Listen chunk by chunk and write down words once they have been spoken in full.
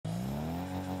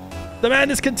The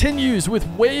madness continues with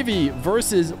Wahvey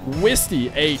versus Wisty,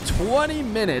 a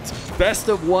 20-minute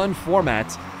best-of-1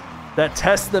 format that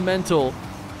tests the mental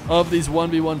of these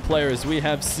 1v1 players. We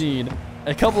have seen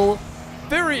a couple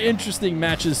very interesting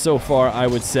matches so far, I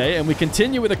would say, and we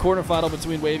continue with a quarterfinal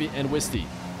between Wahvey and Wisty.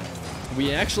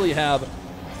 We actually have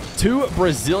 2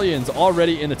 Brazilians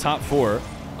already in the top 4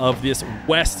 of this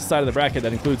west side of the bracket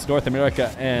that includes North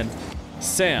America and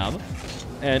Sam.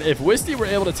 And if Wisty were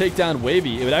able to take down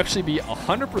Wahvey, it would actually be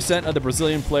 100% of the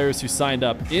Brazilian players who signed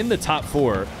up in the top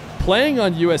 4 playing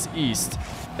on US East.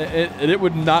 It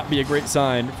would not be a great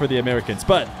sign for the Americans.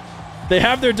 But they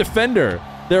have their defender,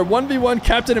 their 1v1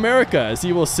 Captain America, as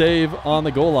he will save on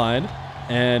the goal line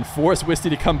and force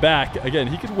Wisty to come back. Again,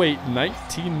 he could wait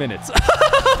 19 minutes.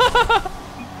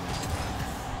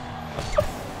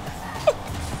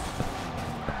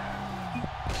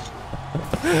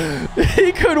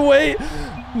 He could wait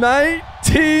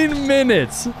 19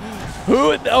 minutes.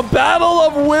 A battle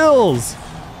of wills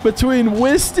between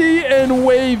Wisty and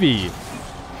Wahvey.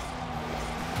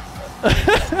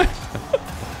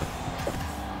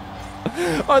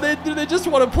 Do they just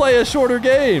want to play a shorter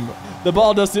game? The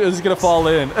ball is going to fall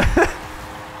in.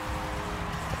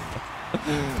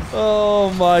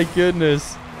 Oh my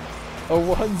goodness. A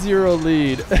 1-0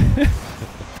 lead.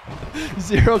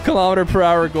 0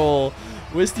 km/h goal.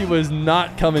 Wisty was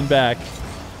not coming back.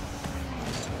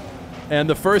 And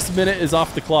the first minute is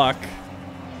off the clock.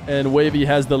 And Wahvey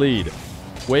has the lead.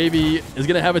 Wahvey is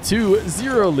going to have a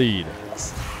 2-0 lead.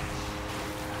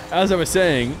 As I was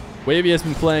saying, Wahvey has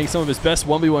been playing some of his best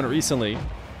 1v1 recently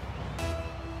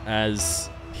as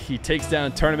he takes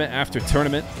down tournament after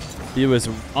tournament. He was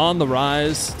on the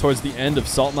rise towards the end of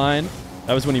Salt Mine.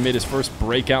 That was when he made his first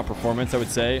breakout performance, I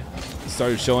would say. He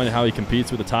started showing how he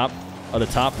competes with the top of the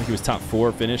top. I think he was top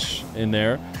 4 finish in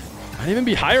there. Might even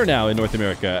be higher now in North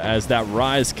America as that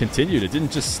rise continued. It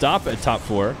didn't just stop at top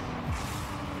 4.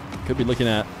 Could be looking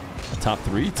at a top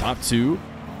 3, top 2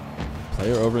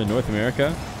 player over in North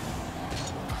America.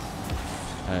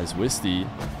 As Wisty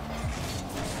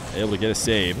able to get a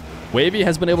save. Wahvey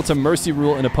has been able to mercy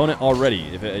rule an opponent already.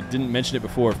 If I didn't mention it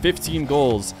before, 15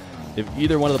 goals. If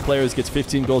either one of the players gets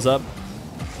 15 goals up,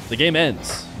 the game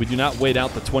ends. We do not wait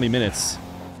out the 20 minutes.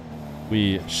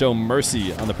 We show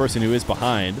mercy on the person who is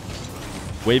behind.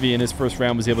 Wahvey in his first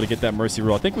round was able to get that mercy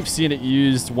rule. I think we've seen it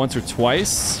used once or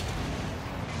twice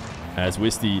as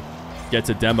Wisty gets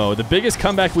a demo. The biggest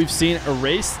comeback we've seen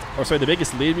erased, or sorry, the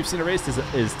biggest lead we've seen erased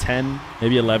is 10,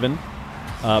 maybe 11.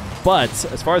 But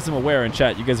as far as I'm aware, in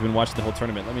chat, you guys have been watching the whole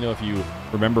tournament. Let me know if you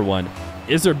remember one.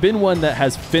 Is there been one that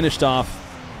has finished off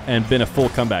and been a full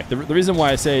comeback? The reason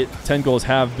why I say 10 goals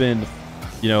have been,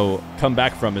 you know, come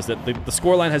back from is that the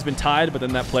scoreline has been tied, but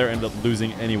then that player ended up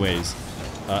losing anyways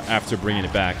after bringing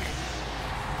it back.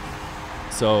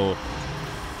 So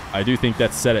I do think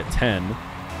that's set at 10.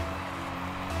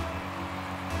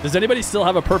 Does anybody still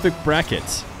have a perfect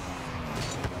bracket?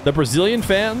 The Brazilian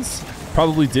fans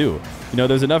probably do. You know,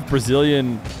 there's enough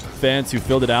Brazilian fans who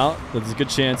filled it out that there's a good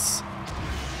chance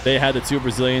they had the 2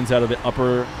 Brazilians out of the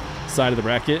upper side of the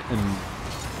bracket. And,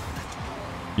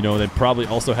 you know, they probably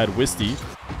also had Wisty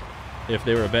if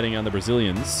they were betting on the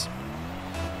Brazilians.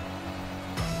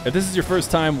 If this is your first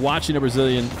time watching a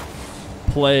Brazilian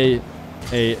play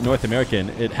a North American,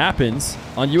 it happens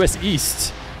on US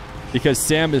East because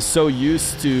Sam is so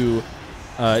used to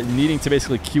needing to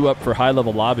basically queue up for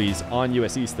high-level lobbies on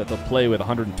US East that they'll play with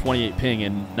 128 ping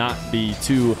and not be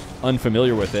too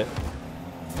unfamiliar with it.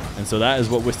 And so that is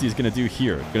what Wisty is going to do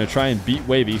here. Going to try and beat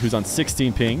Wahvey, who's on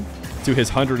 16 ping, to his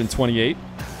 128.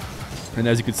 And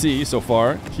as you can see, so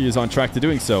far, he is on track to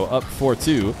doing so, up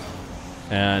 4-2.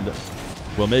 And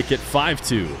will make it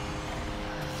 5-2.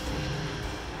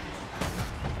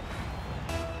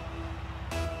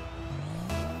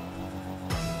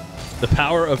 The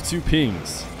power of 2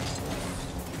 pings.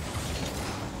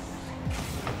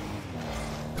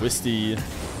 Wisty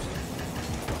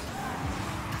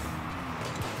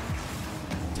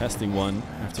testing one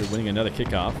after winning another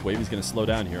kickoff. Wahvey's going to slow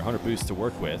down here. 100 boost to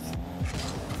work with.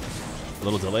 A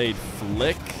little delayed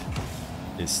flick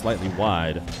is slightly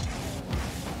wide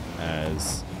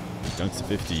as he dunks to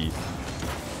 50.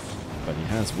 But he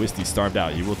has Wisty starved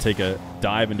out. He will take a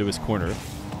dive into his corner.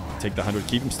 Take the 100,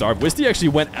 keep him starved. Wisty actually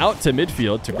went out to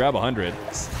midfield to grab 100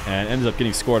 and ended up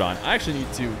getting scored on. I actually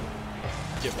need to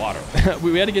get water.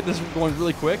 we had to get this going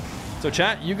really quick. So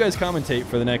chat, you guys commentate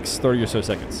for the next 30 or so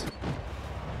seconds.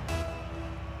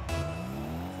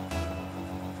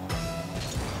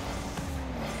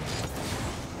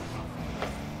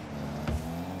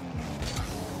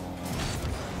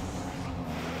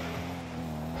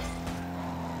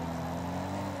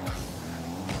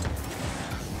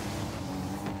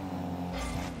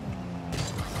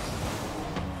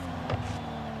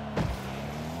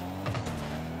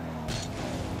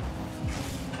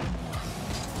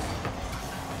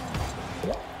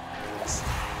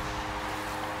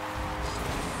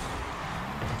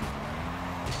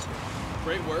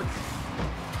 Great work.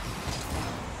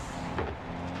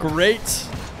 Great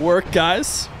work,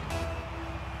 guys.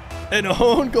 An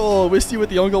own goal. Wisty with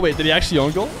the own goal. Wait, did he actually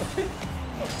own goal?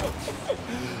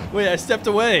 Wait, I stepped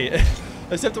away.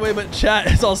 I stepped away, but chat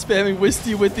is all spamming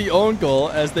Wisty with the own goal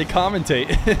as they commentate.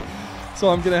 So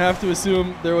I'm going to have to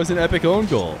assume there was an epic own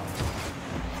goal.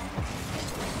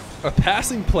 A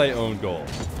passing play own goal.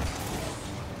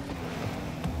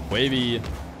 Wahvey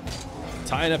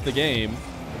tying up the game.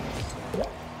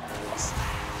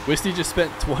 Wisty just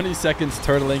spent 20 seconds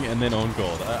turtling and then own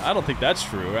goal. I don't think that's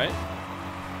true, right?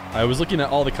 I was looking at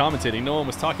all the commentating. No one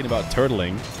was talking about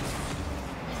turtling.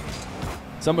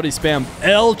 Somebody spammed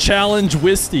L challenge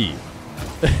Wisty.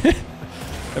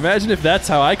 Imagine if that's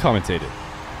how I commentated.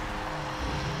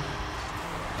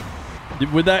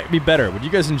 Would that be better? Would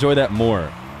you guys enjoy that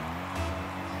more?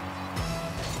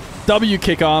 W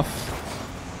kickoff.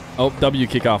 Oh, W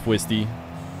kickoff Wisty.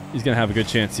 He's going to have a good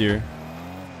chance here.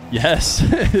 Yes.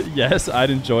 Yes, I'd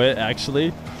enjoy it,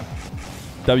 actually.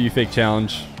 W fake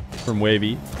challenge from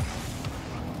Wahvey.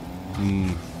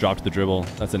 Dropped the dribble.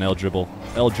 That's an L dribble.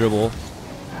 L dribble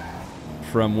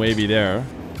from Wahvey there.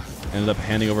 Ended up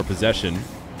handing over possession.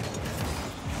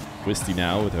 Wisty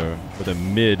now with a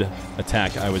mid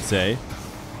attack, I would say.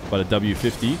 But a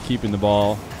W50, keeping the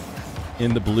ball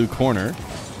in the blue corner.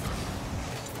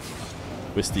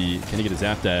 Wisty, can he get a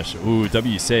zap dash? Ooh,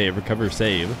 W save, recover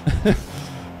save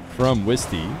from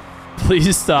Wisty.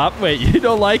 Please stop. Wait, you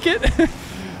don't like it?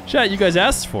 Chat, you guys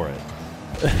asked for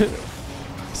it.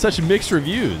 Such mixed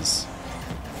reviews.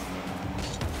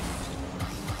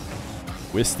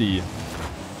 Wisty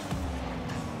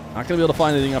not going to be able to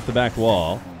find anything off the back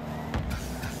wall.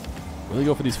 Really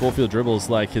go for these full field dribbles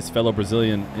like his fellow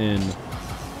Brazilian in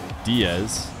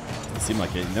Diaz. It seemed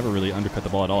like it never really undercut the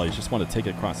ball at all. He just wanted to take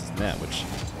it across his net, which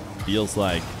feels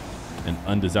like an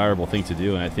undesirable thing to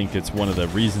do. And I think it's one of the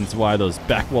reasons why those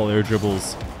back wall air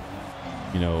dribbles,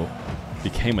 you know,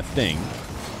 became a thing.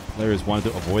 Players wanted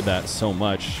to avoid that so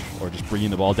much, or just bringing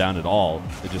the ball down at all.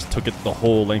 They just took it the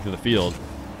whole length of the field.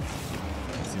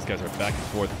 As these guys are back and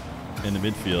forth in the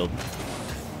midfield.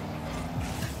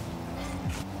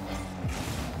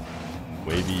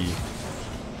 Wahvey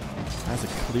has a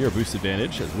clear boost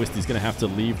advantage, as Wisty's going to have to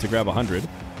leave to grab 100.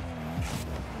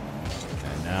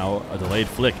 And now a delayed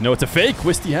flick. No, it's a fake.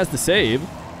 Wisty has the save.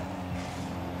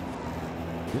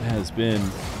 It has been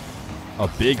a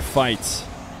big fight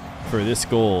for this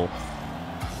goal.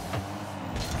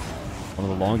 One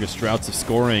of the longest droughts of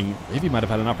scoring. Maybe he might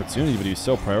have had an opportunity, but he was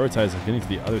so prioritized on getting to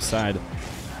the other side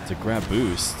to grab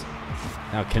boost.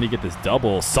 Now can he get this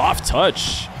double? Soft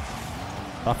touch.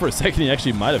 Thought for a second he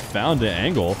actually might have found the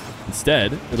angle.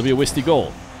 Instead, it'll be a Wisty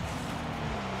goal.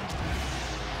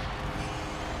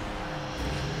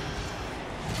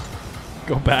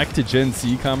 Go back to Gen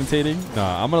Z commentating?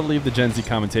 Nah, I'm going to leave the Gen Z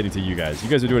commentating to you guys. You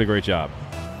guys are doing a great job.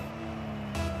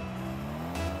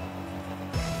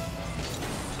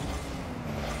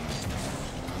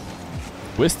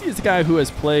 Wisty is a guy who has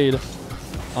played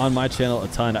on my channel a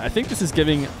ton. I think this is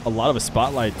giving a lot of a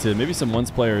spotlight to maybe some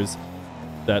ones players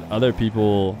that other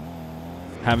people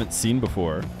haven't seen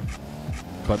before.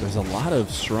 But there's a lot of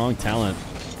strong talent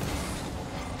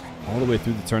all the way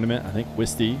through the tournament. I think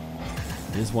Wisty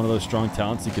is one of those strong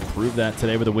talents. He could prove that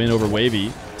today with a win over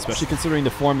Wahvey, especially considering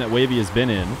the form that Wahvey has been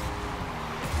in.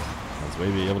 As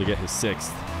Wahvey able to get his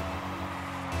 6th.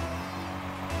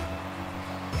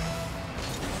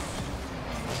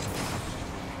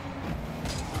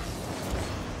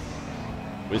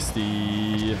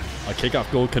 Wisty, a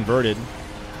kickoff goal converted.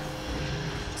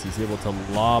 He's able to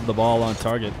lob the ball on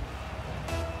target.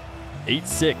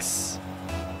 8-6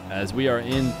 as we are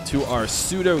into our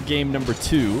pseudo game number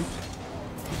 2.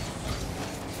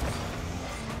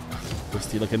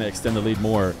 Wisty looking to extend the lead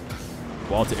more.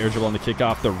 Ball to air dribble on the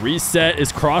kickoff. The reset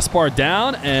is crossbar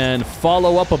down and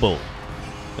follow-upable.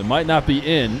 It might not be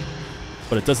in,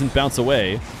 but it doesn't bounce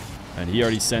away. And he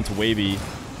already sent Wahvey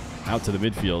out to the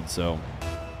midfield, so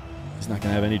he's not going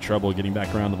to have any trouble getting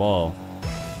back around the ball.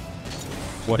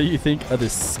 What do you think of the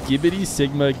Skibbity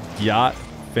Sigma Gyat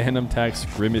Phantom Tax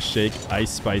Grimace Shake Ice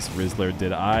Spice Rizzler?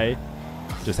 Did I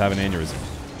just have an aneurysm?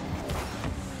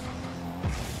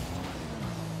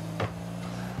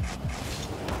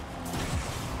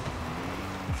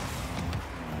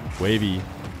 Wahvey.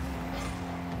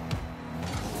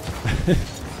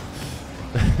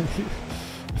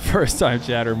 First time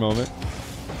chatter moment.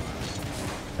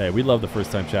 Hey, we love the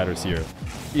first time chatters here,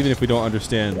 even if we don't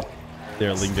understand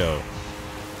their lingo.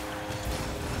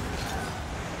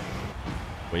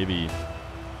 Wahvey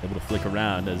able to flick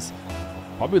around as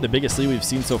probably the biggest lead we've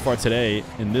seen so far today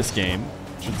in this game.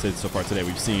 I shouldn't say so far today.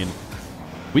 We've seen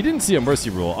We didn't see a mercy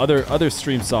rule. Other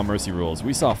streams saw mercy rules.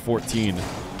 We saw 14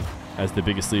 as the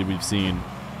biggest lead we've seen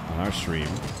on our stream.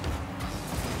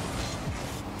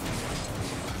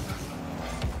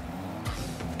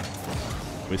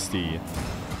 Wisty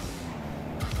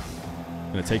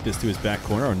going to take this to his back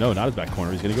corner. Oh, no, not his back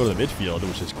corner. He's going to go to the midfield,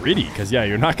 which is greedy because, yeah,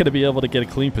 you're not going to be able to get a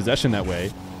clean possession that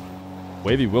way.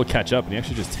 Wavy will catch up, and he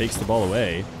actually just takes the ball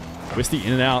away. Wisty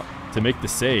in and out to make the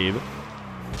save.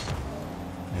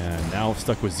 And now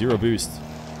stuck with 0 boost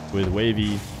with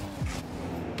Wavy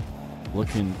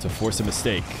looking to force a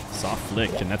mistake. Soft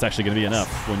flick, and that's actually going to be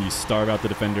enough when you starve out the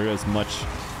defender as much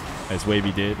as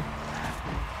Wavy did.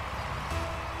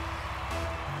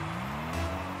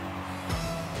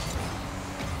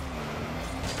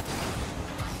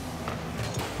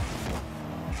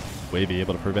 Wavy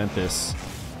able to prevent this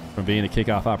from being a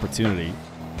kickoff opportunity.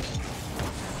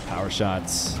 Power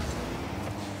shots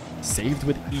saved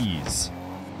with ease.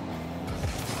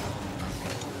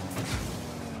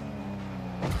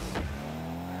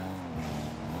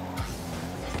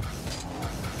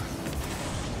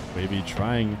 Wavy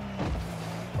trying,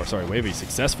 or sorry, Wavy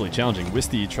successfully challenging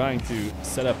Wisty, trying to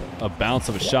set up a bounce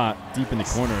of a shot deep in the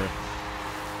corner.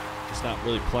 Just not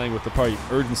really playing with the party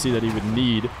urgency that he would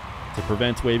need to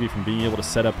prevent Wavy from being able to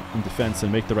set up in defense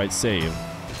and make the right save.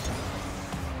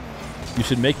 You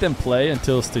should make them play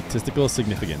until statistical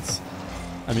significance.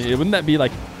 I mean, wouldn't that be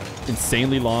like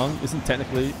insanely long? Isn't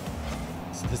technically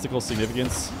statistical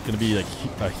significance going to be like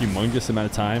a humongous amount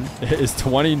of time? Is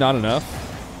 20 not enough?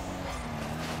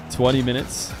 20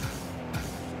 minutes.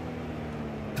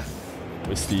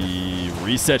 Wisty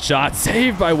reset shot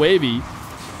saved by Wavy.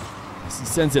 As he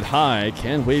sends it high,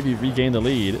 can Wavy regain the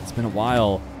lead? It's been a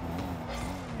while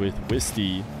with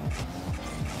Wisty in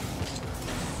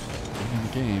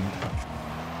the game.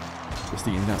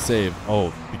 Wisty in that save.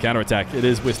 Oh, the counterattack. It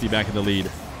is Wisty back in the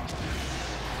lead.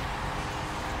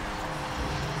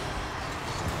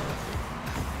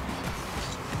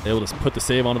 Able to put the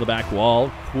save onto the back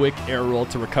wall. Quick air roll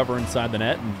to recover inside the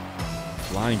net and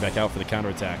flying back out for the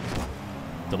counterattack.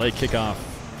 Delayed kickoff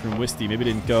from Wisty. Maybe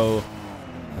didn't go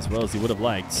as well as he would have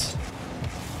liked.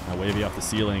 Now Wavy off the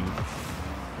ceiling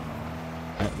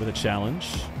with a challenge.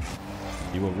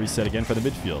 He will reset again for the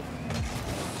midfield.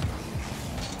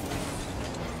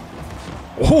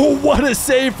 Oh, what a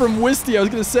save from Wisty. I was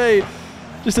going to say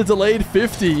just a delayed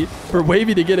 50 for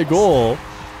Wavy to get a goal.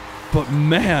 But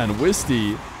man,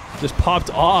 Wisty just popped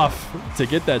off to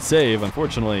get that save.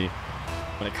 Unfortunately,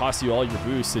 when it costs you all your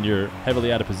boosts and you're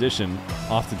heavily out of position,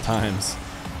 oftentimes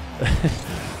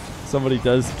somebody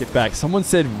does get back. Someone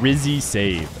said Rizzy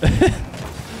save.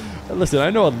 Listen, I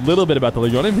know a little bit about the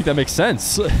league. I don't even think that makes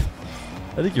sense. I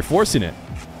think you're forcing it.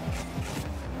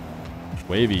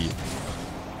 Wavy.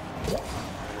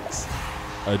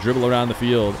 A dribble around the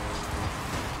field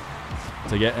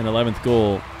to get an 11th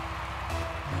goal,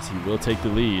 as he will take the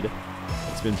lead.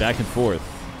 It's been back and forth.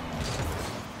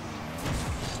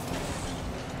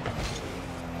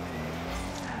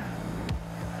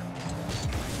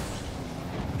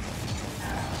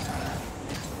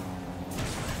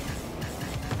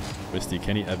 Wisty,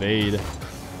 can he evade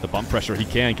the bump pressure? He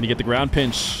can. Can he get the ground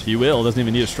pinch? He will. Doesn't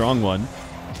even need a strong one.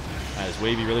 As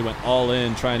Wavy really went all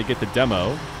in trying to get the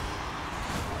demo.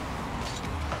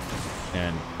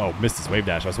 And, oh, missed his wave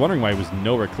dash. I was wondering why he was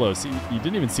nowhere close. He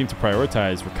didn't even seem to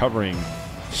prioritize recovering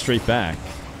straight back.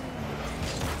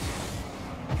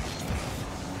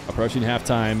 Approaching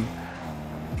halftime.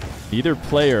 Neither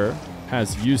player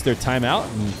has used their timeout,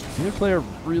 and neither player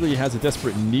really has a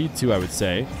desperate need to, I would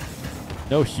say.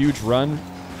 No huge run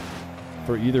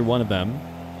for either one of them.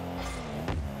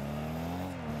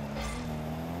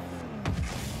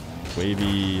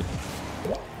 Wavy,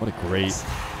 what a great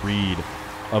read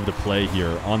of the play here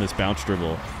on this bounce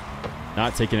dribble.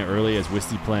 Not taking it early as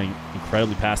Wisty playing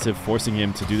incredibly passive, forcing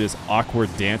him to do this awkward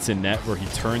dance in net where he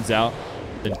turns out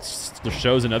and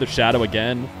shows another shadow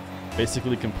again,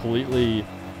 basically completely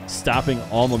stopping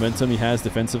all momentum he has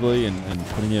defensively and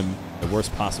putting him in the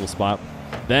worst possible spot.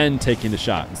 Then taking the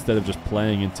shot instead of just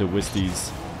playing into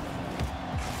Wisty's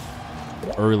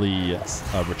early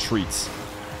retreats.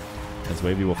 As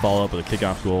Wavy will follow up with a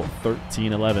kickoff goal,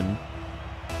 13-11.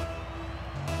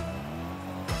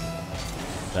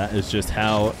 That is just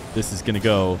how this is going to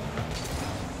go.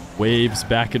 Waves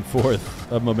back and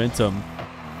forth of momentum.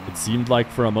 It seemed like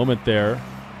for a moment there,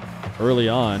 early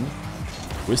on,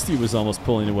 Wisty was almost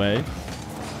pulling away.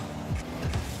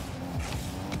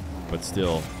 But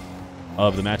still,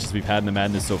 of the matches we've had in the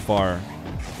Madness so far,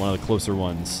 one of the closer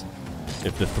ones.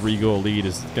 If the 3-goal lead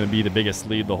is going to be the biggest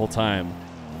lead the whole time.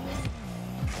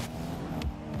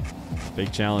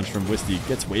 Big challenge from Wisty.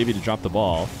 Gets Wavy to drop the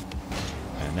ball.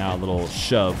 And now a little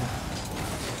shove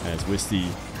as Wisty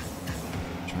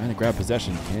trying to grab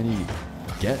possession. Can he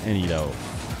get any, though?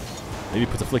 Maybe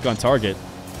puts a flick on target.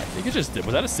 I think it just,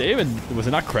 was that a save? And was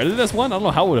it not credited as one? I don't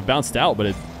know how it would have bounced out, but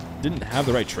it didn't have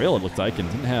the right trail, it looked like,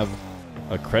 and didn't have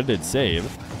a credited save.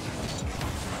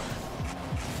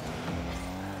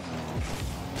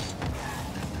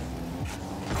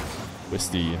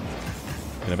 Wisty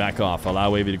gonna back off,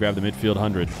 allow Wahvey to grab the midfield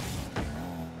 100.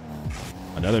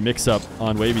 Another mix-up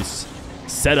on Wahvey's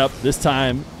setup. This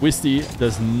time, Wisty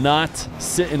does not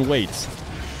sit and wait.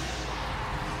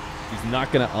 He's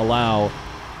not gonna allow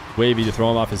Wahvey to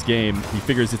throw him off his game. He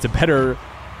figures it's better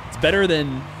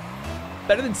than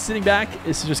sitting back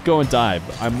is to just go and dive.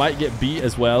 I might get beat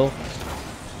as well,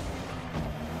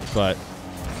 but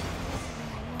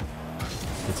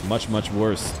it's much, much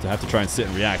worse to have to try and sit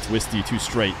and react. Wisty 2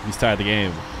 straight. He's tied the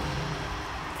game.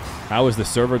 How is the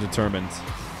server determined?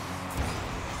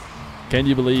 Can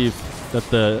you believe that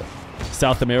the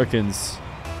South Americans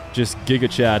just giga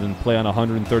chad and play on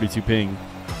 132 ping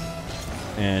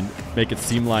and make it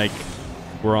seem like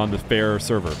we're on the Feer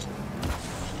server?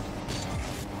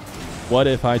 What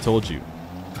if I told you?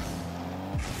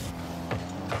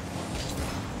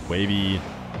 Wahvey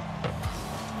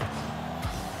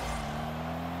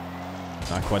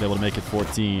not quite able to make it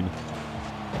 14.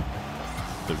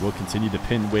 But we'll continue to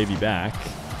pin Wahvey back.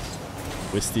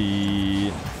 Wisty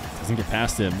doesn't get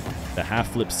past him. The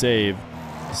half flip save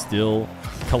still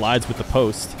collides with the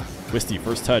post. Wisty,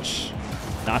 first touch,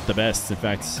 not the best. In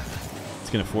fact, it's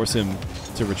going to force him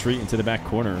to retreat into the back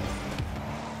corner.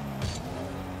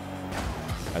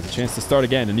 Has a chance to start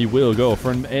again, and he will go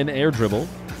for an air dribble.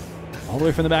 All the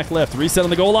way from the back left. Reset on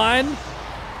the goal line.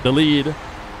 The lead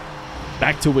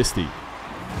back to Wisty.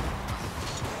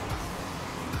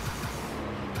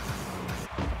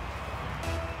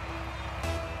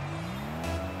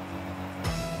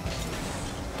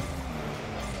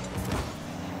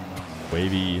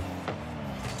 Wahvey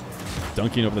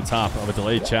dunking over the top of a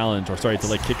delayed challenge, or sorry,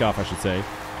 delayed kickoff, I should say.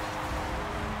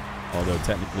 Although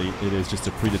technically it is just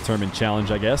a predetermined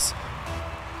challenge, I guess.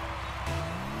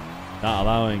 Not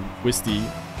allowing Wisty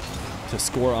to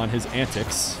score on his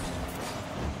antics.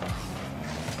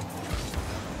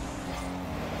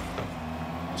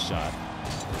 Shot.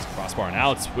 It's crossbar and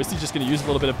out. Wisty just going to use a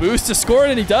little bit of boost to score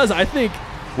it, and he does. I think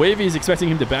Wahvey is expecting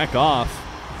him to back off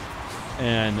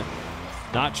and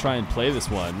not try and play this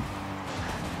one.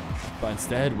 But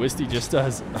instead, Wisty just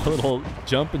does a little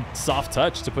jump and soft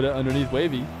touch to put it underneath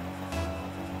Wahvey.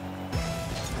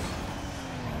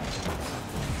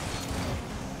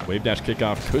 Wave dash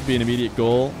kickoff could be an immediate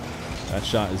goal. That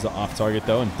shot is off target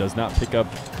though and does not pick up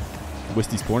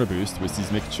Wisty's corner boost. Wisty's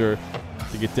making sure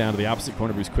to get down to the opposite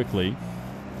corner boost quickly.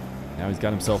 Now he's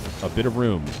got himself a bit of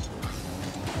room.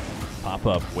 Pop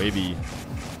up, Wahvey.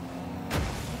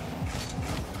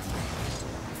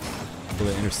 Able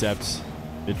to intercept.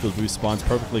 Midfield boost spawns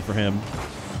perfectly for him.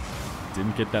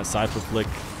 Didn't get that side foot flick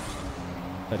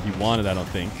that he wanted, I don't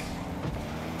think.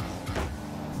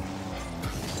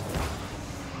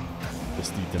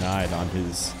 Wisty denied on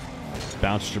his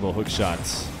bounce dribble hook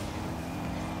shots.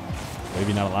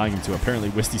 Maybe not allowing him to. Apparently,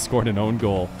 Wisty scored an own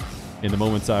goal in the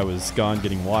moments I was gone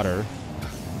getting water.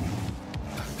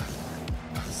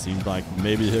 Seemed like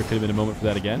maybe there could have been a moment for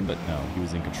that again, but no, he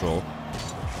was in control.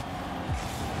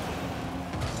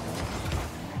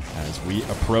 As we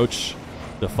approach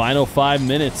the final 5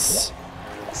 minutes,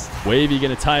 Wahvey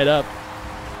going to tie it up.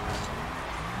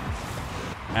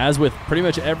 As with pretty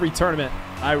much every tournament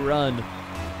I run,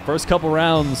 first couple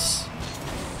rounds,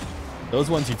 those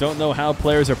ones you don't know how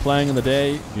players are playing on the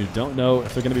day. You don't know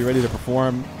if they're going to be ready to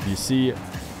perform. You see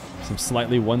some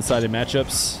slightly one-sided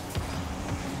matchups.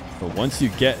 But once you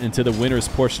get into the winners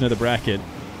portion of the bracket,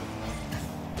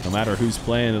 no matter who's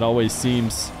playing, it always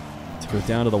seems to go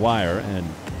down to the wire. And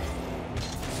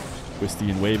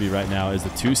Wisty and Wahvey right now is the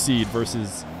 2 seed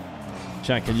versus...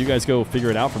 Chat, can you guys go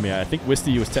figure it out for me? I think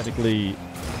Wisty was technically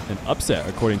an upset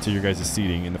according to your guys'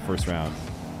 seeding in the first round.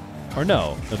 Or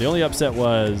no, the only upset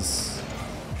was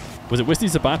it Wisty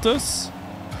Zapatos?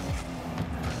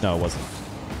 No, it wasn't.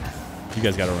 You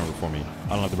guys got to remember for me. I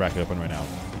don't have the bracket open right now.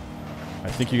 I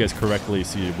think you guys correctly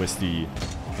seeded Wisty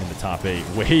in the top 8.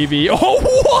 Wahvey. Oh,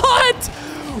 what?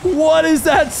 What is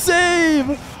that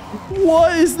save?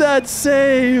 What is that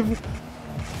save?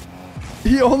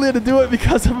 He only had to do it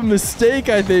because of a mistake,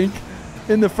 I think,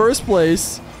 in the first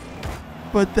place.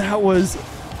 But that was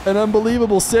an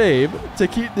unbelievable save to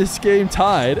keep this game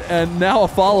tied, and now a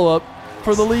follow-up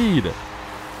for the lead.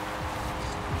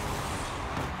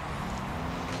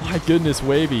 My goodness,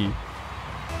 Wahvey.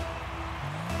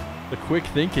 The quick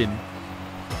thinking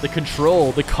the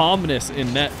control, the calmness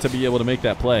in net to be able to make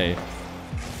that play.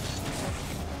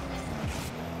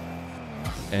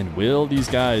 And will these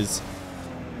guys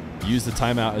use the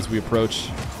timeout as we approach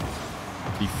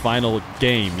the final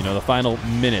game, you know, the final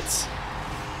minutes?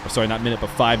 Or sorry, not minute, but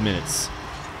 5 minutes.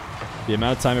 The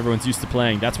amount of time everyone's used to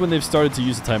playing. That's when they've started to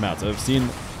use the timeouts. I've seen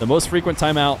the most frequent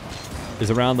timeout is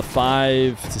around the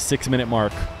 5 to 6 minute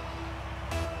mark,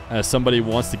 as somebody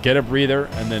wants to get a breather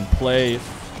and then play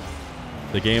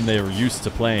the game they were used to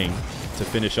playing to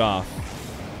finish off.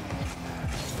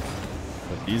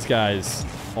 But these guys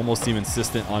almost seem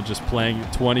insistent on just playing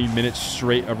 20 minutes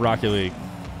straight of Rocket League.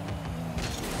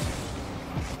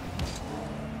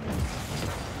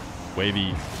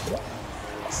 Wavy,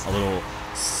 a little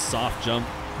soft jump,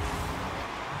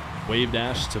 wave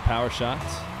dash to power shot.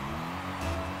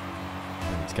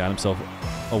 And he's got himself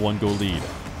a 1-goal lead.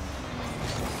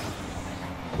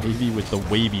 Wavy with the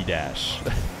wavy dash.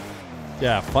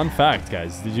 Yeah, fun fact,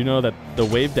 guys. Did you know that the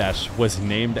wave dash was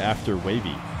named after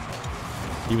Wavy?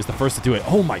 He was the first to do it.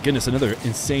 Oh my goodness, another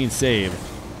insane save.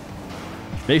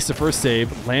 Makes the first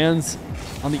save, lands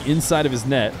on the inside of his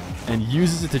net, and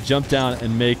uses it to jump down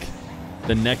and make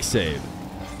the next save.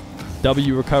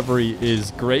 W recovery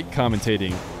is great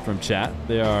commentating from chat.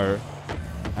 They are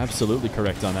absolutely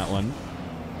correct on that one.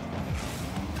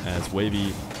 As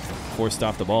Wavy forced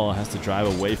off the ball, has to drive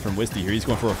away from Wisty here. He's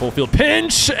going for a full field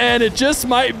pinch, and it just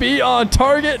might be on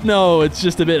target. No, it's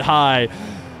just a bit high.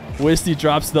 Wisty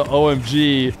drops the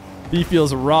OMG. He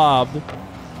feels robbed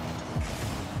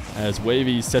as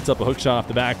Wavy sets up a hook shot off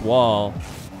the back wall.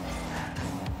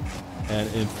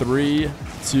 And in 3,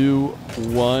 2,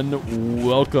 1,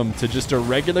 welcome to just a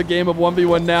regular game of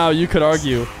 1v1 now, you could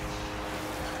argue.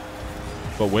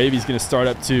 But Wavy's going to start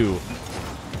up too.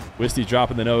 Wisty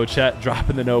dropping the no, chat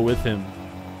dropping the no with him.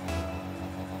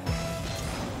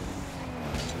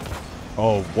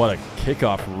 Oh, what a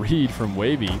kickoff read from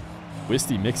Wavy.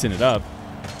 Wisty mixing it up.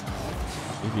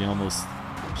 Wavy almost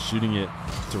shooting it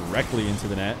directly into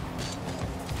the net.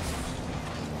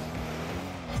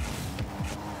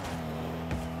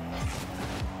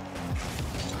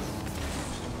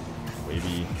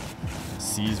 Wavy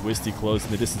sees Wisty close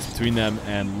in the distance between them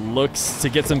and looks to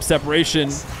get some separation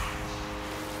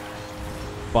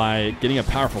by getting a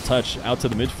powerful touch out to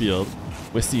the midfield.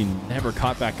 Wisty never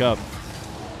caught back up.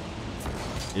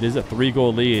 It is a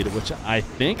 3-goal lead, which I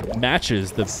think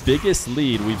matches the biggest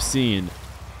lead we've seen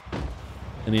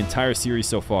in the entire series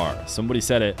so far. Somebody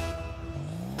said it.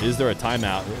 Is there a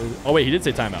timeout? Oh, wait, he did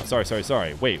say timeout.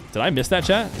 Sorry. Wait, did I miss that,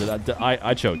 chat?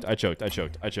 I choked. I choked. I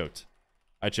choked.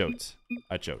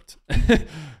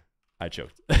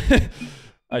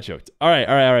 All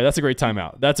right. That's a great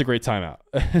timeout.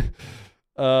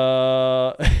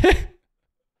 How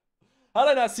did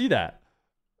I not see that?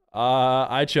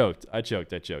 I choked.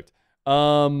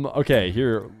 Okay,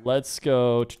 here, let's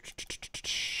go.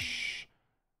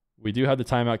 We do have the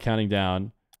timeout counting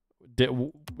down.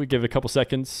 We give it a couple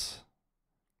seconds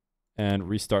and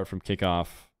restart from kickoff.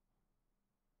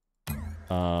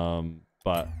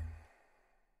 But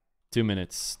 2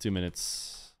 minutes.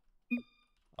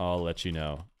 I'll let you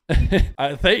know.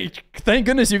 Thank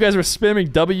goodness you guys were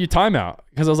spamming W timeout,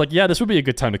 because I was like, yeah, this would be a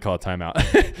good time to call a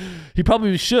timeout. He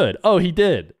probably should. Oh, he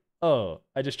did. Oh,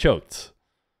 I just choked.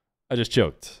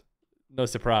 No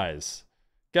surprise.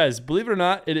 Guys, believe it or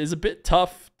not, it is a bit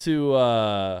tough to...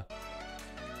 Oh,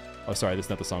 sorry, this is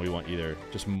not the song we want either.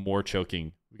 Just more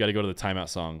choking. We got to go to the timeout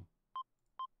song.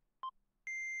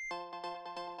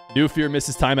 New Feer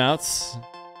misses timeouts.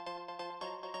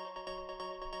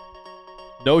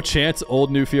 No chance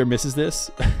old New Feer misses this.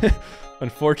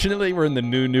 Unfortunately, we're in the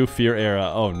new Feer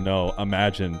era. Oh no,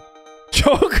 imagine.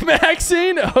 Choke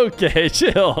maxing? Okay,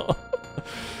 chill.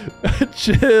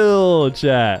 Chill,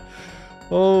 chat.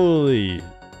 Holy.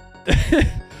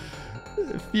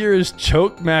 Fear's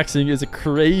choke maxing is a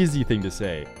crazy thing to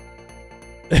say.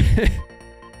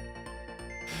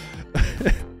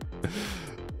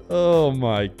 Oh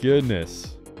my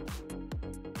goodness.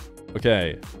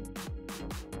 Okay.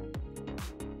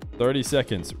 30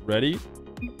 seconds. Ready?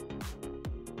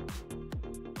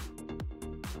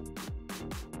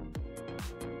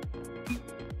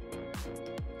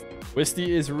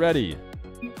 Wisty is ready.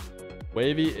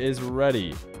 Wavy is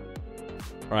ready.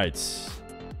 All right.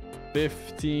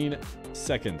 15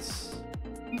 seconds.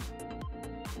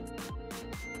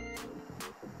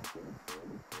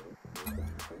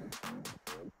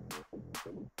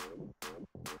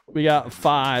 We got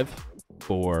 5,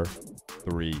 4,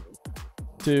 3,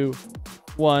 2,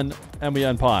 1, and we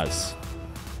unpause.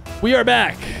 We are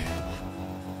back.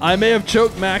 I may have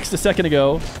choked maxed a second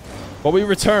ago, but we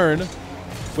return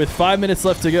with 5 minutes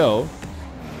left to go.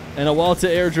 And a wall to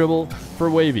air dribble for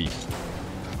Wahvey.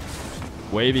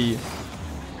 Wahvey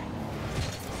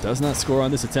does not score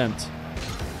on this attempt.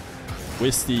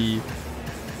 Wisty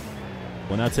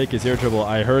will now take his air dribble.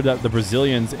 I heard that the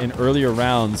Brazilians in earlier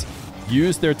rounds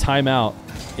used their timeout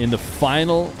in the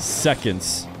final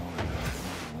seconds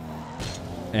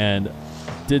and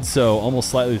did so almost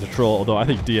slightly to troll, although I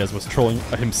think Diaz was trolling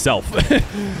himself.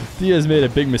 Diaz made a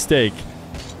big mistake.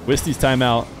 Wisty's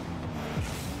timeout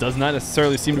does not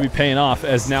necessarily seem to be paying off,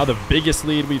 as now the biggest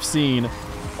lead we've seen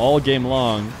all game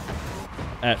long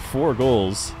at 4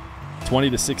 goals,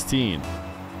 20-16.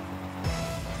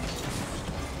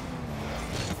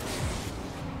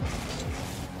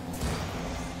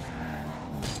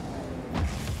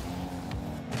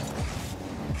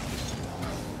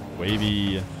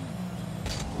 Wahvey,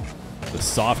 the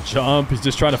soft jump. He's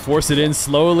just trying to force it in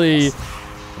slowly.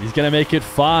 He's going to make it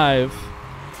 5.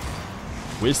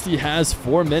 Wisty has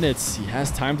 4 minutes. He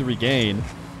has time to regain,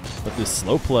 but this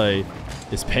slow play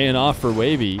is paying off for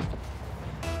Wahvey.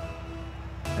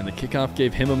 And the kickoff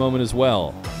gave him a moment as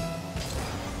well.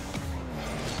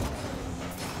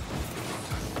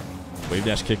 Wave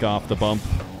dash kickoff, the bump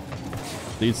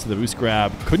leads to the boost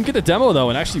grab. Couldn't get the demo though,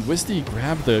 and actually Wisty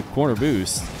grabbed the corner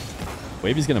boost.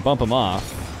 Wavey's gonna bump him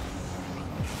off.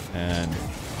 And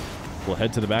we'll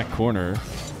head to the back corner.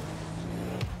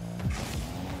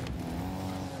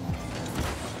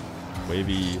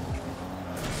 Wahvey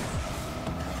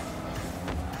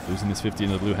losing this 50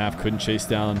 in the blue half, couldn't chase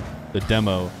down the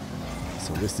demo.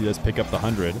 So Wisty does pick up the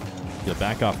 100. He'll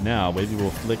back off now. Wahvey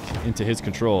will flick into his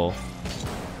control.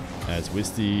 As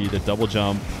Wisty, the double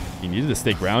jump. He needed to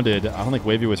stay grounded. I don't think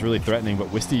Wahvey was really threatening,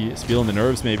 but Wisty is feeling the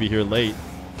nerves maybe here late.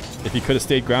 If he could have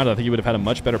stayed grounded, I think he would have had a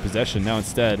much better possession. Now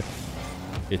instead,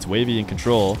 it's Wahvey in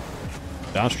control.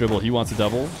 Bounce dribble, he wants a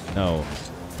double. No.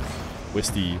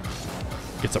 Wisty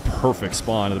gets a perfect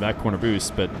spawn to the back corner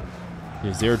boost, but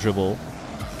his air dribble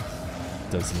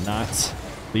does not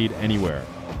lead anywhere.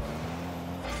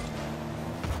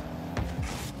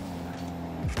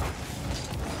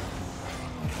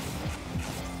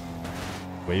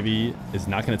 Wahvey is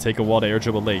not going to take a wall to air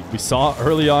dribble late. We saw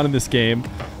early on in this game,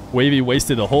 Wahvey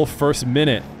wasted the whole first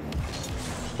minute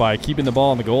by keeping the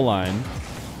ball on the goal line.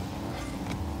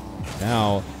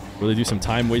 Now, really do some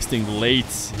time wasting late.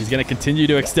 He's going to continue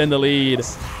to extend the lead.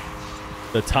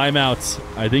 The timeout,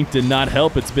 I think, did not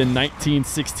help. It's been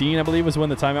 19-16, I believe, was when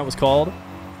the timeout was called.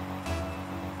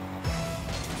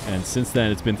 And since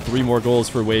then, it's been 3 more goals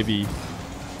for Wahvey.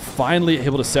 Finally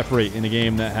able to separate in a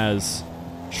game that has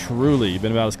truly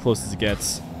been about as close as it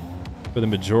gets for the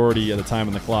majority of the time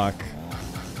on the clock.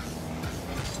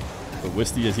 But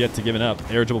Wisty has yet to give it up.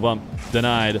 Air dribble bump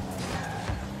denied.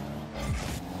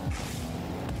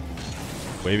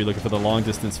 Wahvey looking for the long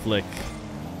distance flick.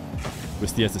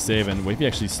 Wisty has to save, and Wahvey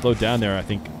actually slowed down there, I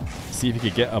think. See if he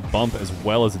could get a bump as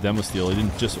well as a demo steal. He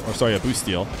didn't just, or sorry, a boost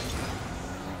steal.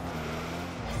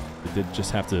 He did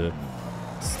just have to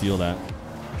steal that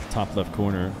top left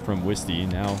corner from Wisty.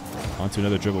 Now onto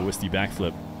another dribble, Wisty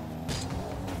backflip.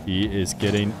 He is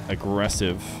getting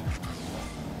aggressive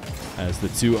as the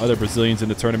 2 other Brazilians in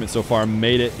the tournament so far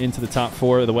made it into the top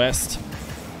 4 of the West.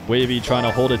 Wahvey trying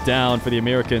to hold it down for the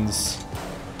Americans.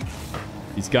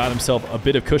 He's got himself a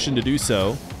bit of cushion to do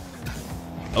so.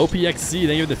 OPXC,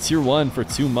 thank you for the tier 1 for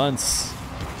 2 months.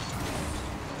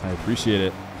 I appreciate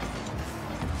it.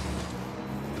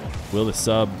 Will the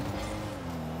sub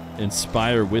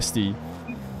inspire Wisty?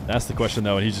 That's the question,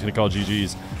 though, and he's just going to call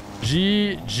GG's.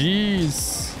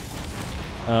 GG's.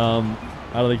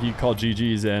 I don't think you can call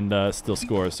GG's and still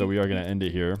score, so we are going to end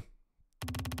it here.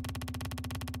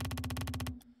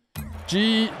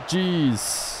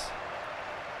 GG's.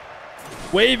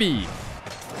 Wahvey,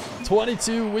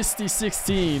 22, Wisty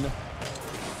 16.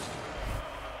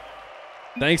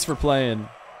 Thanks for playing.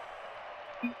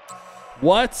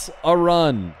 What a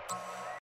run.